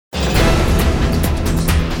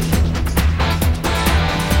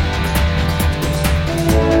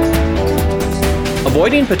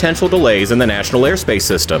avoiding potential delays in the national airspace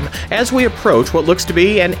system as we approach what looks to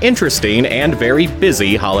be an interesting and very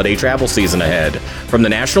busy holiday travel season ahead. From the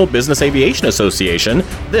National Business Aviation Association,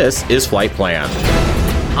 this is Flight Plan.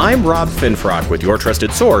 I'm Rob Finfrock with your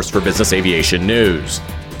trusted source for business aviation news.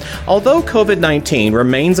 Although COVID-19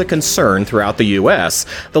 remains a concern throughout the U.S.,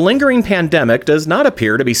 the lingering pandemic does not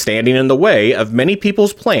appear to be standing in the way of many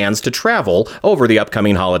people's plans to travel over the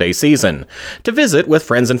upcoming holiday season, to visit with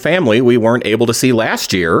friends and family we weren't able to see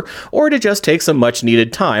last year, or to just take some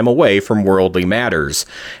much-needed time away from worldly matters.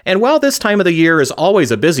 And while this time of the year is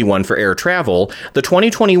always a busy one for air travel, the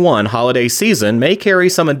 2021 holiday season may carry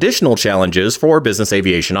some additional challenges for business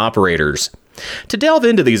aviation operators. To delve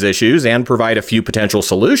into these issues and provide a few potential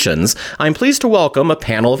solutions, I'm pleased to welcome a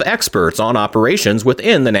panel of experts on operations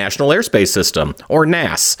within the National Airspace System, or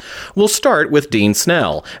NAS. We'll start with Dean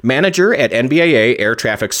Snell, manager at NBAA Air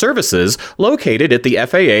Traffic Services, located at the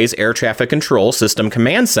FAA's Air Traffic Control System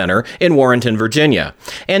Command Center in Warrenton, Virginia.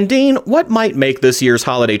 And Dean, what might make this year's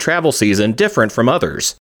holiday travel season different from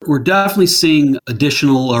others? We're definitely seeing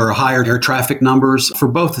additional or higher air traffic numbers for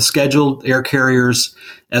both the scheduled air carriers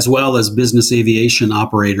as well as business aviation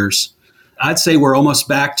operators. I'd say we're almost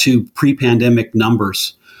back to pre-pandemic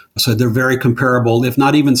numbers. So they're very comparable, if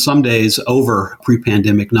not even some days over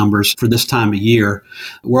pre-pandemic numbers for this time of year.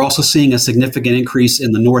 We're also seeing a significant increase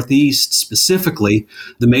in the Northeast, specifically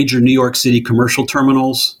the major New York City commercial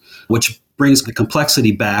terminals, which brings the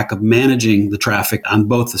complexity back of managing the traffic on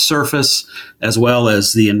both the surface as well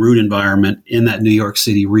as the en route environment in that New York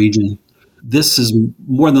City region. This is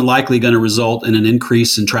more than likely going to result in an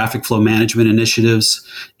increase in traffic flow management initiatives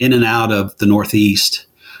in and out of the Northeast.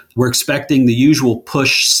 We're expecting the usual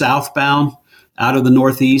push southbound out of the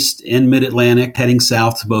Northeast and Mid-Atlantic, heading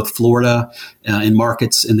south to both Florida and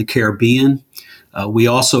markets in the Caribbean. We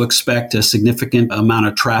also expect a significant amount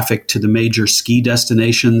of traffic to the major ski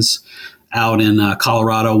destinations out in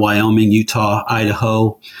Colorado, Wyoming, Utah,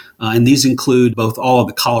 Idaho. And these include both all of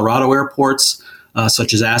the Colorado airports,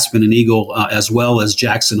 such as Aspen and Eagle, as well as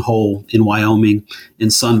Jackson Hole in Wyoming,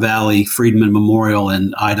 in Sun Valley, Friedman Memorial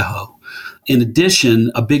in Idaho. In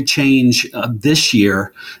addition, a big change this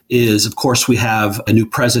year is, of course, we have a new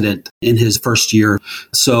president in his first year.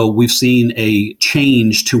 So we've seen a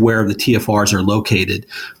change to where the TFRs are located.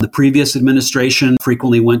 The previous administration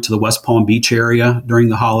frequently went to the West Palm Beach area during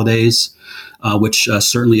the holidays, which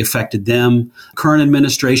certainly affected them. Current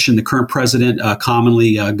administration, the current president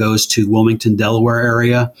commonly goes to Wilmington, Delaware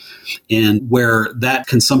area. And where that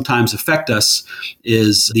can sometimes affect us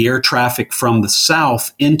is the air traffic from the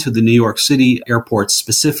south into the New York City airports,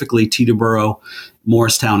 specifically Teterboro,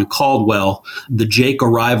 Morristown, and Caldwell. The Jake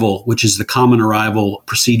arrival, which is the common arrival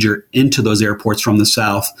procedure into those airports from the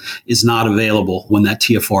south, is not available when that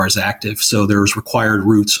TFR is active. So there's required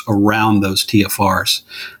routes around those TFRs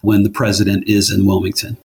when the president is in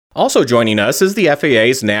Wilmington. Also joining us is the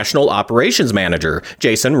FAA's National Operations Manager,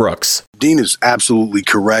 Jason Rooks. Dean is absolutely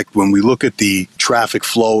correct. When we look at the traffic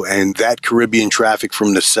flow and that Caribbean traffic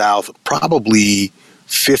from the south, probably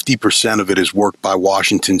 50% of it is worked by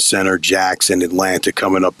Washington Center, Jackson, Atlanta,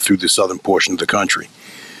 coming up through the southern portion of the country.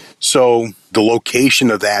 So the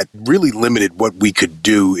location of that really limited what we could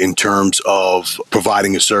do in terms of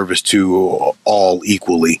providing a service to all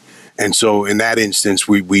equally. And so in that instance,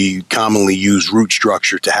 we commonly use route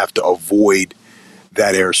structure to have to avoid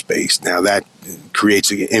that airspace. Now that creates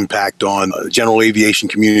an impact on the general aviation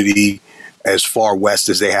community as far west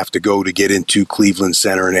as they have to go to get into Cleveland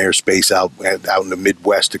Center and airspace out in the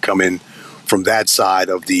Midwest to come in from that side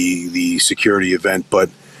of the security event. But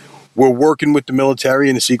we're working with the military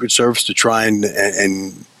and the Secret Service to try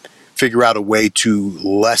and figure out a way to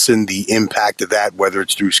lessen the impact of that, whether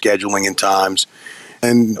it's through scheduling and times.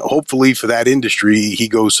 And hopefully for that industry, he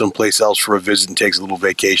goes someplace else for a visit and takes a little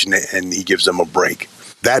vacation and he gives them a break.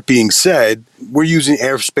 That being said, we're using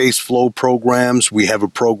airspace flow programs. We have a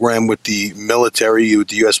program with the military, with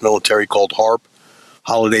the U.S. military called HARP,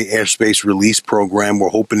 Holiday Airspace Release Program. We're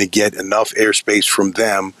hoping to get enough airspace from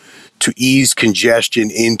them to ease congestion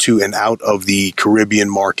into and out of the Caribbean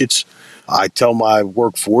markets. I tell my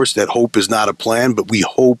workforce that hope is not a plan, but we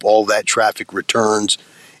hope all that traffic returns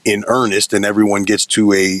in earnest and everyone gets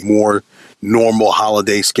to a more normal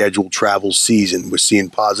holiday scheduled travel season. We're seeing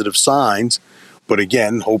positive signs, but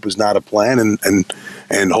again, hope is not a plan,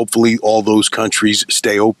 and hopefully all those countries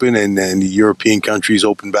stay open and the European countries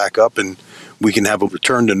open back up and we can have a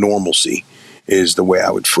return to normalcy is the way I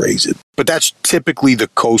would phrase it. But that's typically the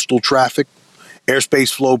coastal traffic.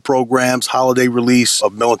 Airspace flow programs, holiday release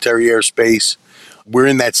of military airspace. We're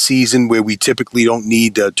in that season where we typically don't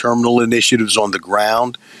need terminal initiatives on the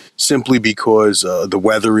ground simply because the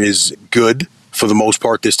weather is good for the most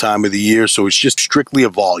part this time of the year. So it's just strictly a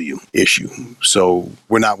volume issue. So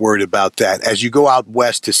we're not worried about that. As you go out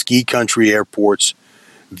west to ski country airports,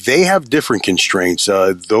 they have different constraints.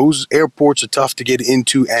 Those airports are tough to get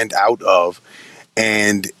into and out of.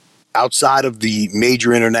 And outside of the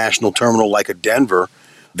major international terminal like a Denver,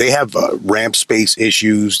 they have ramp space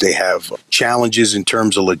issues. They have challenges in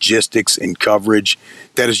terms of logistics and coverage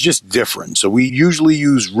that is just different. So we usually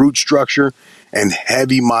use route structure and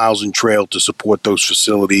heavy miles and trail to support those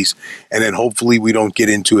facilities. And then hopefully we don't get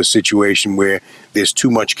into a situation where there's too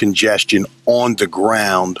much congestion on the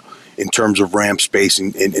ground in terms of ramp space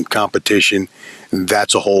and competition. And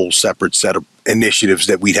that's a whole separate set of initiatives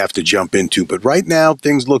that we'd have to jump into. But right now,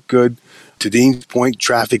 things look good. To Dean's point,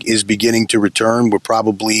 traffic is beginning to return. We're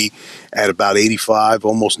probably at about 85,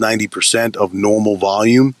 almost 90% of normal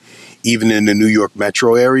volume, even in the New York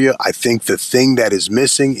metro area. I think the thing that is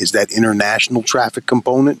missing is that international traffic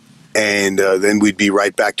component, and then we'd be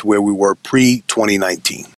right back to where we were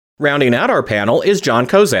pre-2019. Rounding out our panel is John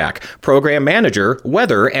Kozak, Program Manager,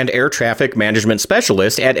 Weather and Air Traffic Management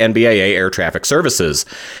Specialist at NBAA Air Traffic Services.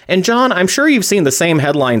 And John, I'm sure you've seen the same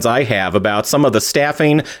headlines I have about some of the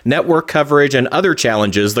staffing, network coverage, and other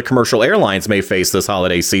challenges the commercial airlines may face this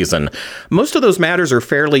holiday season. Most of those matters are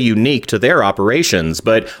fairly unique to their operations,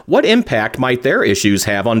 but what impact might their issues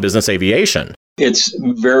have on business aviation? It's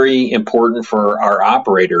very important for our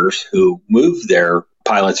operators who move their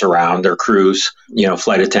pilots around, their crews,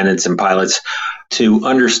 flight attendants and pilots, to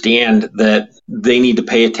understand that they need to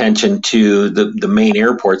pay attention to the main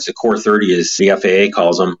airports, the Core 30 as the FAA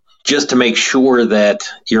calls them, just to make sure that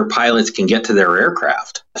your pilots can get to their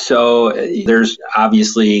aircraft. So there's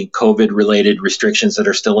obviously COVID-related restrictions that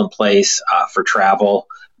are still in place for travel.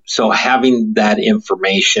 So having that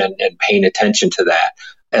information and paying attention to that,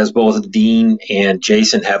 as both Dean and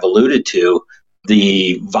Jason have alluded to,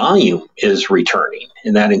 the volume is returning,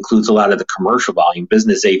 and that includes a lot of the commercial volume.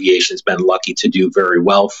 Business aviation has been lucky to do very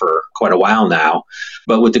well for quite a while now.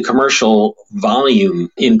 But with the commercial volume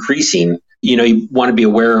increasing, you want to be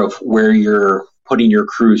aware of where you're putting your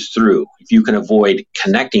crews through. If you can avoid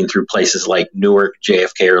connecting through places like Newark,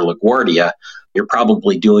 JFK, or LaGuardia, you're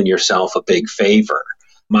probably doing yourself a big favor.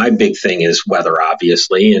 My big thing is weather,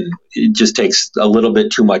 obviously, and it just takes a little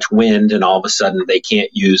bit too much wind, and all of a sudden they can't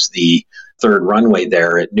use the third runway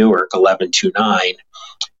there at Newark, 1129,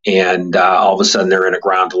 and all of a sudden they're in a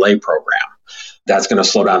ground delay program. That's going to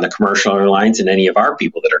slow down the commercial airlines and any of our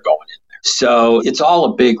people that are going in there. So it's all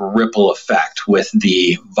a big ripple effect with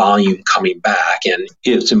the volume coming back, and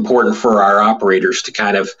it's important for our operators to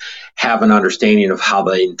kind of have an understanding of how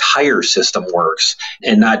the entire system works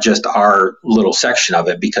and not just our little section of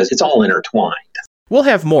it, because it's all intertwined. We'll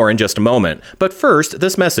have more in just a moment, but first,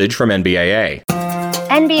 this message from NBAA.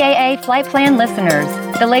 NBAA Flight Plan listeners,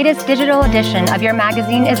 the latest digital edition of your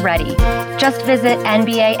magazine is ready. Just visit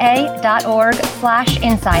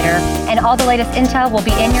nbaa.org/insider, and all the latest intel will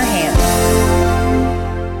be in your hands.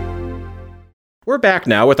 We're back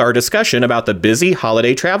now with our discussion about the busy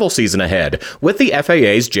holiday travel season ahead with the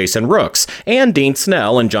FAA's Jason Rooks and Dean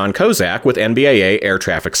Snell and John Kozak with NBAA Air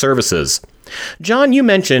Traffic Services. John, you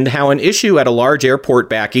mentioned how an issue at a large airport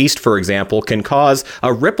back east, for example, can cause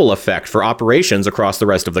a ripple effect for operations across the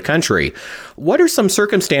rest of the country. What are some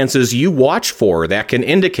circumstances you watch for that can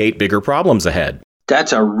indicate bigger problems ahead?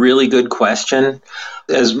 That's a really good question.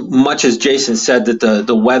 As much as Jason said that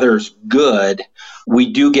the weather's good,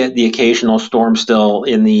 we do get the occasional storm still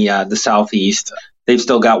in the southeast. They've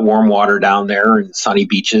still got warm water down there and sunny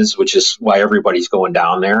beaches, which is why everybody's going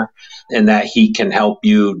down there. And that heat can help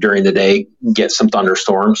you during the day get some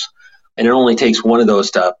thunderstorms. And it only takes one of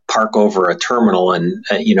those to park over a terminal, and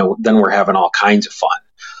then we're having all kinds of fun.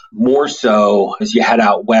 More so as you head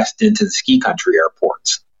out west into the ski country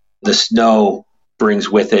airports. The snow brings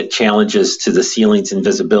with it challenges to the ceilings and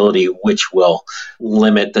visibility, which will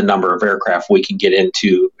limit the number of aircraft we can get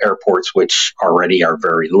into airports, which already are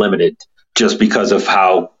very limited just because of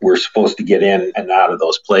how we're supposed to get in and out of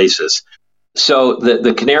those places. So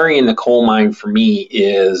the canary in the coal mine for me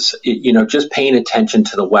is, just paying attention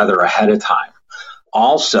to the weather ahead of time.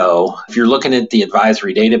 Also, if you're looking at the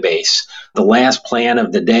advisory database, the last plan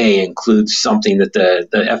of the day includes something that the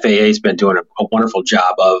FAA has been doing a wonderful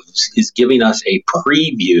job of, is giving us a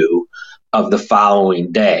preview of the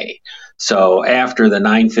following day. So after the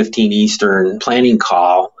 9:15 Eastern planning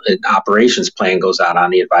call, an operations plan goes out on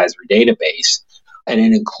the advisory database, and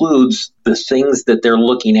it includes the things that they're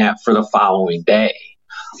looking at for the following day.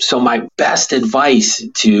 So my best advice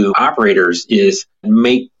to operators is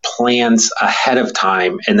make plans ahead of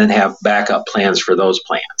time and then have backup plans for those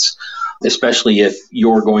plans, especially if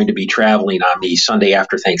you're going to be traveling on the Sunday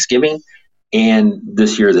after Thanksgiving and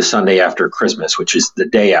this year the Sunday after Christmas, which is the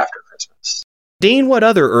day after Christmas. Dean, what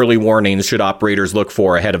other early warnings should operators look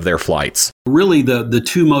for ahead of their flights? Really, the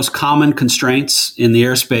two most common constraints in the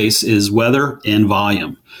airspace is weather and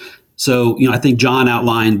volume. So, I think John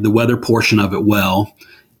outlined the weather portion of it well.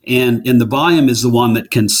 And the volume is the one that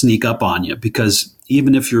can sneak up on you, because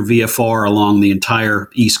even if you're VFR along the entire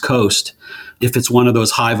East Coast, if it's one of those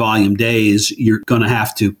high volume days, you're going to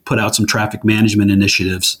have to put out some traffic management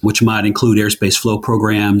initiatives, which might include airspace flow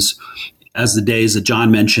programs. As the days that John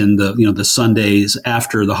mentioned, the Sundays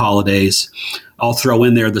after the holidays, I'll throw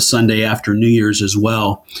in there the Sunday after New Year's as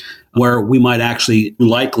well, where we might actually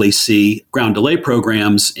likely see ground delay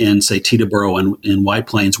programs in, say, Teterboro and in White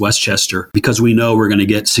Plains, Westchester, because we know we're going to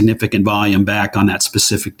get significant volume back on that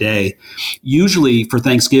specific day. Usually for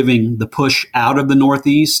Thanksgiving, the push out of the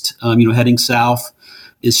Northeast, heading south,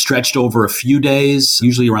 is stretched over a few days,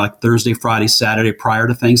 usually around like Thursday, Friday, Saturday prior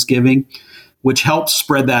to Thanksgiving, which helps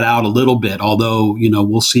spread that out a little bit. Although,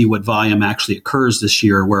 we'll see what volume actually occurs this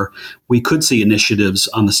year, where we could see initiatives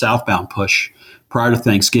on the southbound push prior to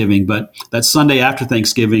Thanksgiving. But that Sunday after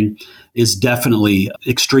Thanksgiving is definitely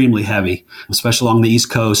extremely heavy, especially along the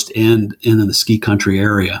East Coast and in the ski country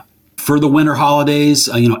area. For the winter holidays,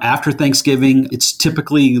 after Thanksgiving, it's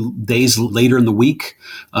typically days later in the week,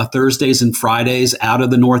 Thursdays and Fridays out of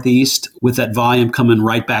the Northeast, with that volume coming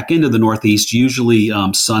right back into the Northeast, usually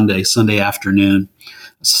Sunday afternoon,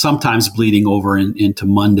 sometimes bleeding over into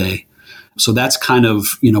Monday. So that's kind of,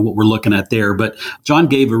 what we're looking at there. But John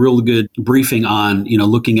gave a real good briefing on,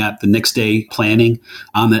 looking at the next day planning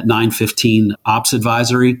on that 9:15 ops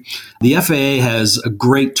advisory. The FAA has a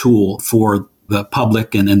great tool for the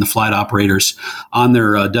public and the flight operators on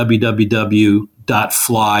their www.fly.faa.gov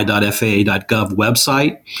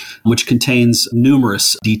website, which contains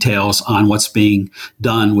numerous details on what's being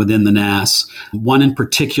done within the NAS. One in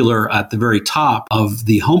particular at the very top of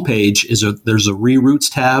the homepage there's a reroutes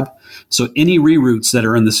tab. So any reroutes that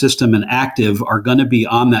are in the system and active are going to be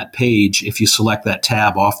on that page if you select that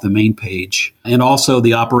tab off the main page. And also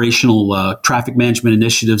the operational traffic management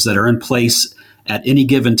initiatives that are in place at any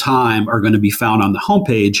given time are going to be found on the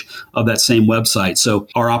homepage of that same website. So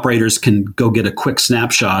our operators can go get a quick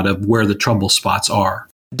snapshot of where the trouble spots are.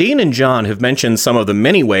 Dean and John have mentioned some of the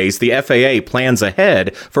many ways the FAA plans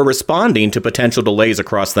ahead for responding to potential delays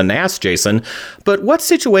across the NAS, Jason. But what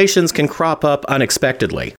situations can crop up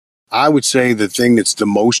unexpectedly? I would say the thing that's the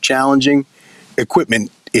most challenging,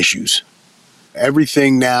 equipment issues.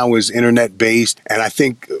 Everything now is internet-based, and I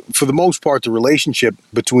think for the most part, the relationship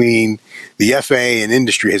between the FAA and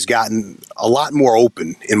industry has gotten a lot more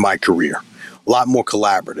open in my career, a lot more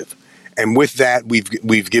collaborative. And with that,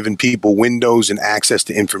 we've given people windows and access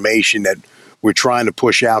to information that we're trying to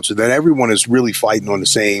push out so that everyone is really fighting on the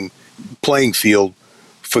same playing field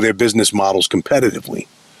for their business models competitively.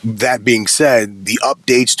 That being said, the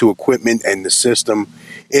updates to equipment and the system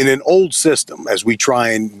in an old system, as we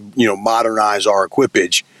try and modernize our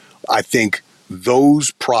equipage, I think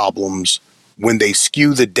those problems, when they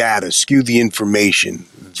skew the data, skew the information,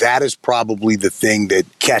 that is probably the thing that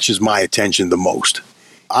catches my attention the most.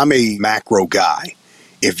 I'm a macro guy.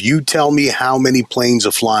 If you tell me how many planes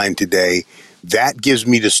are flying today, that gives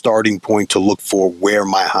me the starting point to look for where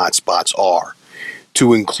my hotspots are,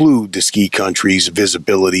 to include the ski country's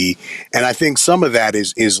visibility. And I think some of that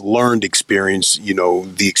is learned experience,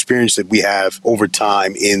 the experience that we have over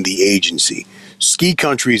time in the agency. Ski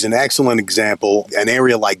country is an excellent example, an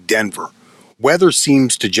area like Denver. Weather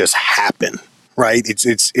seems to just happen, right?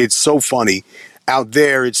 It's so funny. Out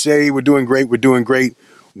there, it's, hey, we're doing great.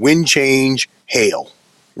 Wind change, hail,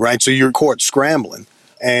 right? So you're caught scrambling.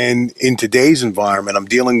 And in today's environment, I'm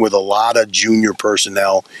dealing with a lot of junior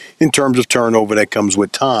personnel in terms of turnover that comes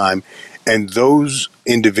with time. And those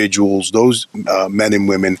individuals, those men and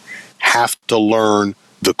women have to learn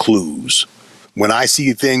the clues. When I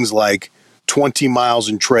see things like 20 miles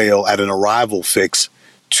in trail at an arrival fix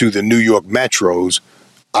to the New York metros,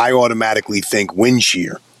 I automatically think wind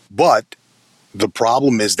shear. But the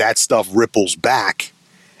problem is that stuff ripples back.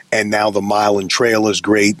 And now the mile and trail is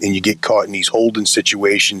great, and you get caught in these holding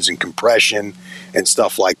situations and compression and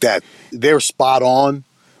stuff like that. They're spot on,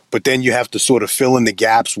 but then you have to sort of fill in the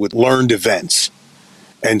gaps with learned events.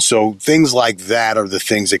 And so things like that are the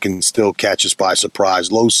things that can still catch us by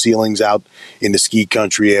surprise. Low ceilings out in the ski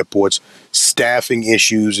country airports, staffing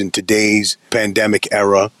issues in today's pandemic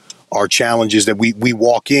era are challenges that we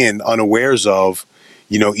walk in unawares of,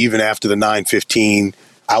 even after the 9:15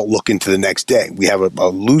 outlook into the next day. We have a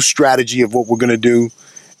loose strategy of what we're going to do,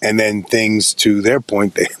 and then things, to their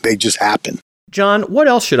point, they just happen. John, what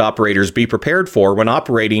else should operators be prepared for when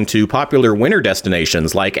operating to popular winter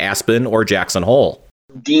destinations like Aspen or Jackson Hole?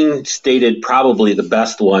 Dean stated probably the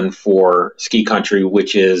best one for ski country,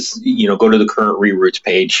 which is, go to the current reroutes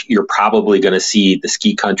page. You're probably going to see the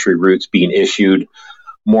ski country routes being issued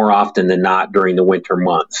more often than not during the winter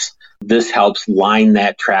months. This helps line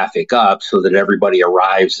that traffic up so that everybody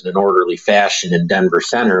arrives in an orderly fashion in Denver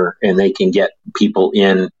Center, and they can get people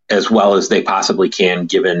in as well as they possibly can,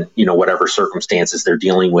 given, whatever circumstances they're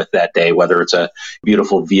dealing with that day, whether it's a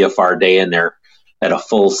beautiful VFR day and they're at a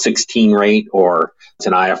full 16 rate, or it's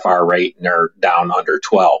an IFR rate and they're down under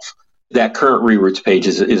 12. That current reroutes page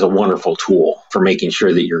is a wonderful tool for making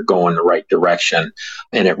sure that you're going the right direction.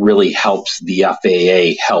 And it really helps the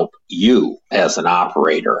FAA help you as an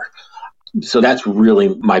operator. So that's really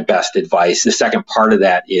my best advice. The second part of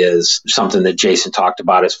that is something that Jason talked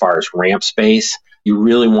about as far as ramp space. You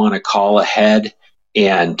really want to call ahead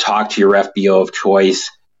and talk to your FBO of choice.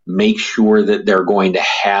 Make sure that they're going to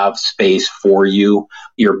have space for you.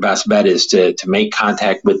 Your best bet is to make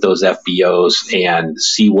contact with those FBOs and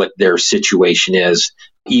see what their situation is,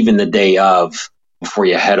 even the day of, before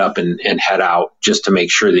you head up and head out, just to make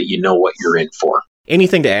sure that you know what you're in for.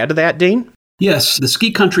 Anything to add to that, Dean? Yes, the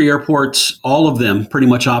ski country airports, all of them pretty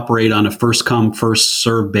much operate on a first come, first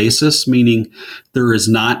served basis, meaning there is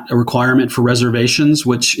not a requirement for reservations,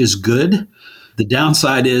 which is good. The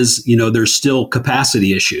downside is, there's still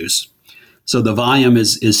capacity issues. So the volume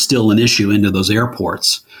is still an issue into those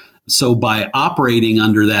airports. So by operating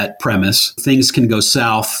under that premise, things can go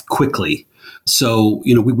south quickly. So,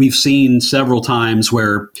 we've seen several times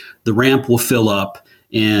where the ramp will fill up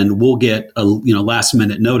and we'll get a last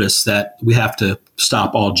minute notice that we have to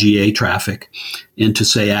stop all GA traffic into,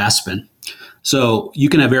 say, Aspen. So you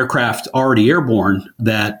can have aircraft already airborne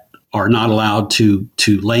that are not allowed to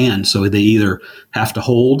land. So they either have to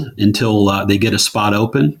hold until they get a spot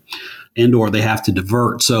open, and or they have to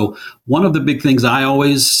divert. So one of the big things I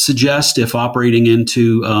always suggest if operating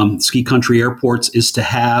into ski country airports is to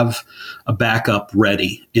have a backup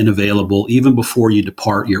ready and available even before you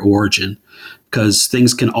depart your origin, because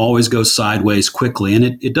things can always go sideways quickly. And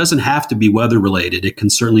it doesn't have to be weather related. It can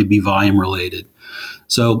certainly be volume related.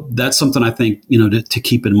 So that's something I think, to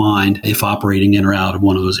keep in mind if operating in or out of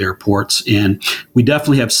one of those airports. And we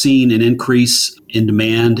definitely have seen an increase in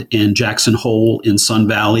demand in Jackson Hole in Sun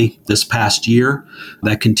Valley this past year.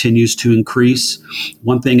 That continues to increase.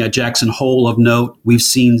 One thing at Jackson Hole of note, we've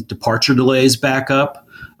seen departure delays back up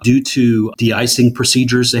due to de-icing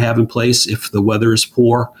procedures they have in place if the weather is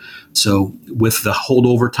poor. So with the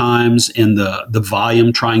holdover times and the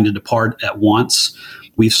volume trying to depart at once,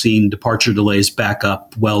 we've seen departure delays back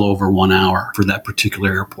up well over 1 hour for that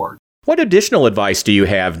particular airport. What additional advice do you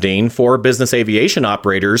have, Dean, for business aviation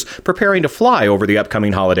operators preparing to fly over the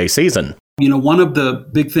upcoming holiday season? One of the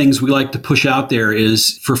big things we like to push out there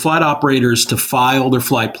is for flight operators to file their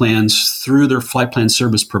flight plans through their flight plan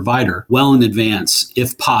service provider well in advance,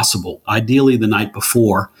 if possible, ideally the night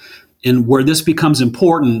before. And where this becomes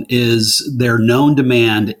important is their known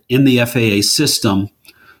demand in the FAA system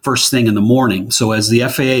first thing in the morning. So as the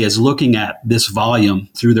FAA is looking at this volume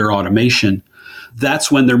through their automation,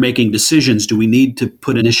 that's when they're making decisions. Do we need to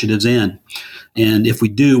put initiatives in? And if we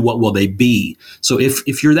do, what will they be? So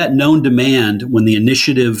if you're that known demand when the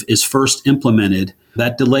initiative is first implemented,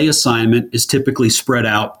 that delay assignment is typically spread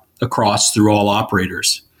out across through all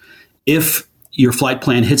operators. If your flight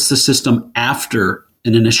plan hits the system after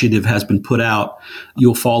an initiative has been put out,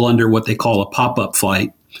 you'll fall under what they call a pop-up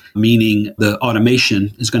flight, meaning the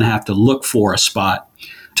automation is going to have to look for a spot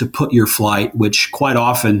to put your flight, which quite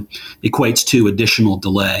often equates to additional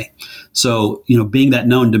delay. So, being that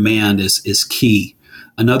known demand is key.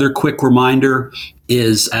 Another quick reminder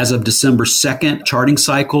is as of December 2nd charting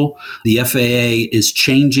cycle, the FAA is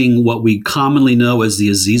changing what we commonly know as the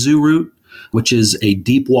Azizu route, which is a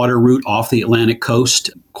deep water route off the Atlantic coast,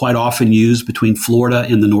 quite often used between Florida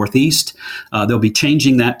and the Northeast. They'll be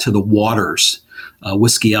changing that to the waters,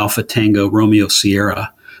 Whiskey Alpha Tango Romeo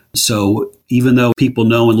Sierra. So even though people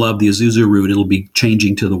know and love the Azusa route, it'll be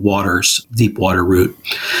changing to the waters, deep water route.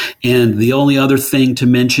 And the only other thing to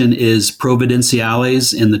mention is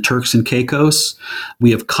Providenciales in the Turks and Caicos.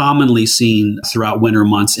 We have commonly seen throughout winter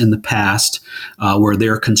months in the past where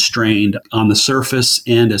they're constrained on the surface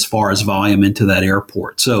and as far as volume into that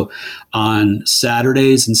airport. So on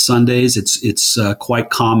Saturdays and Sundays, it's quite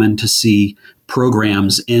common to see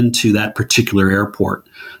programs into that particular airport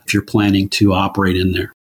if you're planning to operate in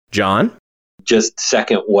there. John? Just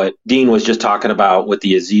second what Dean was just talking about with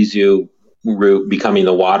the Azizu. route becoming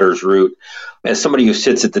the Waters route. As somebody who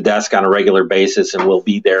sits at the desk on a regular basis and will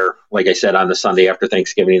be there, like I said, on the Sunday after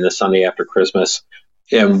Thanksgiving and the Sunday after Christmas,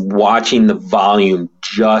 and watching the volume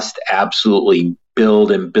just absolutely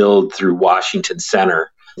build and build through Washington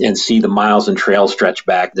Center, and see the miles and trail stretch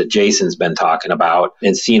back that Jason's been talking about,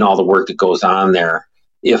 and seeing all the work that goes on there.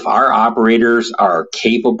 If our operators are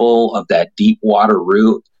capable of that deep water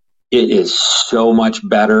route, it is so much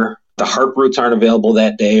better. The HARP routes aren't available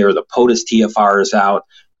that day, or the POTUS TFR is out.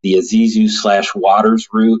 The Azizu/Waters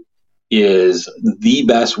route is the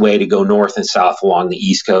best way to go north and south along the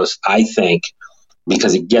East Coast, I think,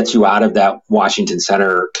 because it gets you out of that Washington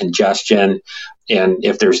Center congestion. And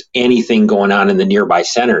if there's anything going on in the nearby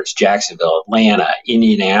centers, Jacksonville, Atlanta,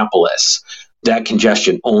 Indianapolis, that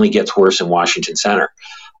congestion only gets worse in Washington Center.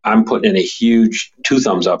 I'm putting in a huge 2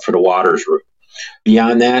 thumbs up for the Waters route.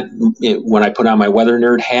 Beyond that, when I put on my weather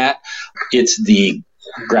nerd hat, it's the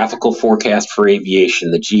graphical forecast for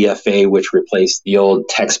aviation, the GFA, which replaced the old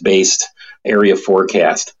text-based area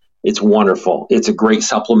forecast. It's wonderful. It's a great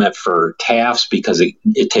supplement for TAFs because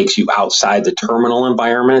it takes you outside the terminal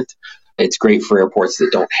environment. It's great for airports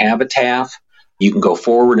that don't have a TAF. You can go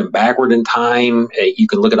forward and backward in time. You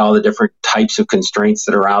can look at all the different types of constraints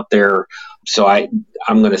that are out there. So I'm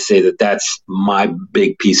going to say that that's my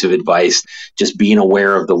big piece of advice, just being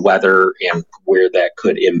aware of the weather and where that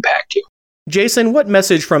could impact you. Jason, what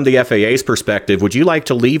message from the FAA's perspective would you like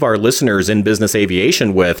to leave our listeners in business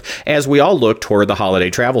aviation with as we all look toward the holiday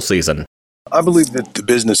travel season? I believe that the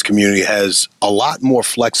business community has a lot more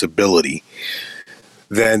flexibility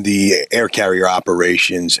than the air carrier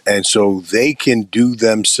operations, and so they can do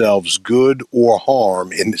themselves good or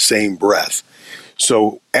harm in the same breath.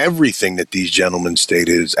 So everything that these gentlemen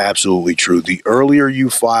stated is absolutely true. The earlier you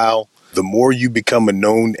file, the more you become a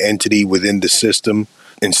known entity within the system.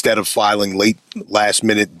 Instead of filing late, last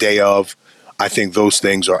minute, day of, I think those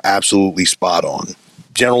things are absolutely spot on.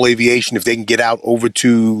 General aviation, if they can get out over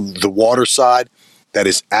to the water side, that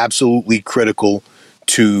is absolutely critical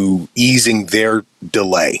to easing their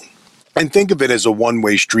delay. And think of it as a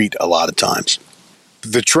one-way street a lot of times.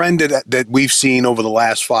 The trend that we've seen over the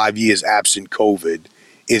last 5 years, absent COVID,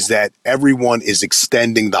 is that everyone is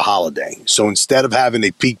extending the holiday. So instead of having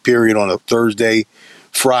a peak period on a Thursday,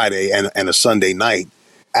 Friday, and a Sunday night,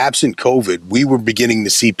 absent COVID, we were beginning to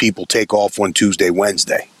see people take off on Tuesday,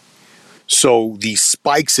 Wednesday. So the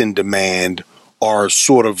spikes in demand are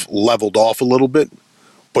sort of leveled off a little bit,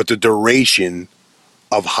 but the duration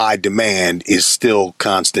of high demand is still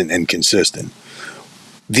constant and consistent.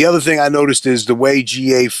 The other thing I noticed is the way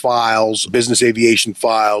GA files, business aviation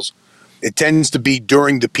files, it tends to be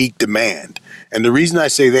during the peak demand. And the reason I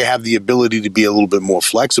say they have the ability to be a little bit more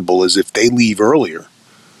flexible is if they leave earlier,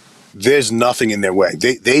 there's nothing in their way.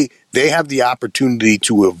 They have the opportunity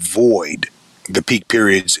to avoid the peak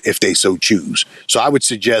periods if they so choose. So I would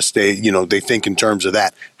suggest they think in terms of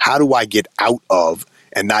that. How do I get out of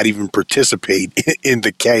and not even participate in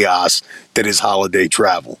the chaos that is holiday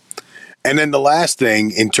travel? And then the last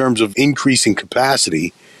thing, in terms of increasing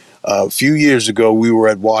capacity, a few years ago, we were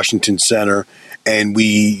at Washington Center and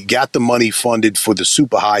we got the money funded for the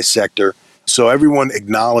super high sector. So everyone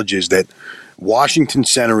acknowledges that Washington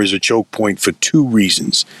Center is a choke point for 2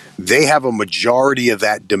 reasons. They have a majority of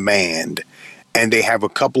that demand, and they have a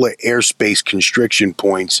couple of airspace constriction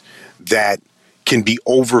points that can be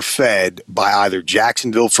overfed by either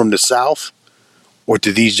Jacksonville from the south or,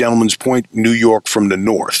 to these gentlemen's point, New York from the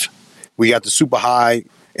north. We got the super high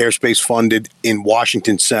airspace funded in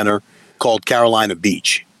Washington Center called Carolina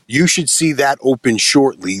Beach. You should see that open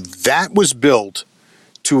shortly. That was built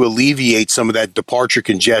to alleviate some of that departure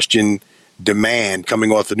congestion demand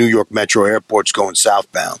coming off the New York metro airports going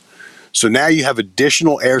southbound. So now you have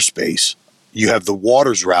additional airspace. You have the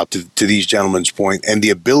waters route, to these gentlemen's point, and the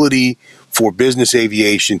ability for business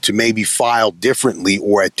aviation to maybe file differently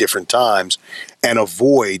or at different times and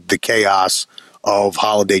avoid the chaos of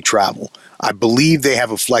holiday travel. I believe they have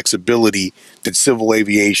a flexibility that civil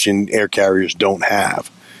aviation air carriers don't have,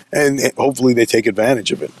 and hopefully they take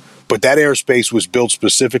advantage of it. But that airspace was built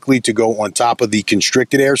specifically to go on top of the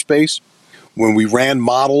constricted airspace. When we ran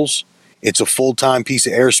models, it's a full-time piece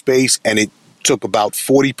of airspace, and it took about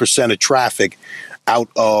 40% of traffic out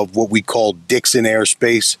of what we call Dixon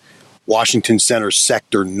airspace, Washington Center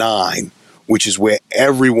Sector 9, which is where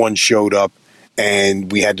everyone showed up,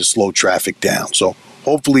 and we had to slow traffic down. So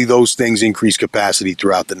hopefully those things increase capacity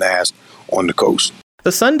throughout the NAS on the coast.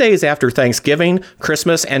 The Sundays after Thanksgiving,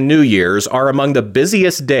 Christmas, and New Year's are among the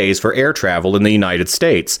busiest days for air travel in the United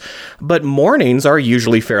States. But mornings are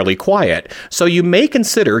usually fairly quiet, so you may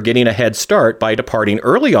consider getting a head start by departing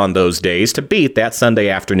early on those days to beat that Sunday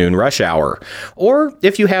afternoon rush hour. Or,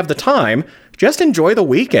 if you have the time, just enjoy the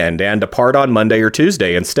weekend and depart on Monday or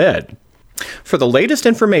Tuesday instead. For the latest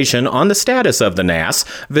information on the status of the NAS,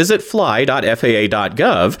 visit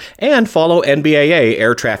fly.faa.gov and follow NBAA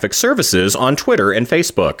Air Traffic Services on Twitter and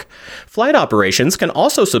Facebook. Flight operations can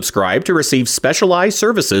also subscribe to receive specialized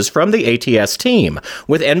services from the ATS team,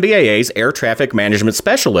 with NBAA's Air Traffic Management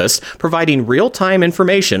Specialists providing real-time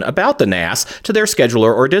information about the NAS to their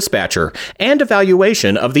scheduler or dispatcher, and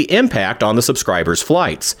evaluation of the impact on the subscriber's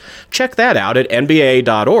flights. Check that out at nbaa.org/ATS.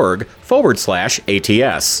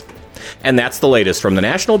 And that's the latest from the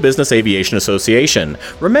National Business Aviation Association.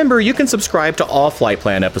 Remember, you can subscribe to all Flight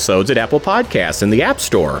Plan episodes at Apple Podcasts in the App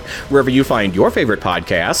Store, wherever you find your favorite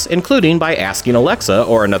podcasts, including by asking Alexa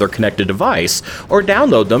or another connected device, or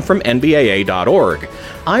download them from nbaa.org.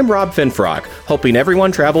 I'm Rob Finfrock, hoping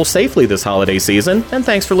everyone travels safely this holiday season, and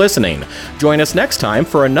thanks for listening. Join us next time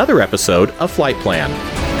for another episode of Flight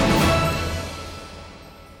Plan.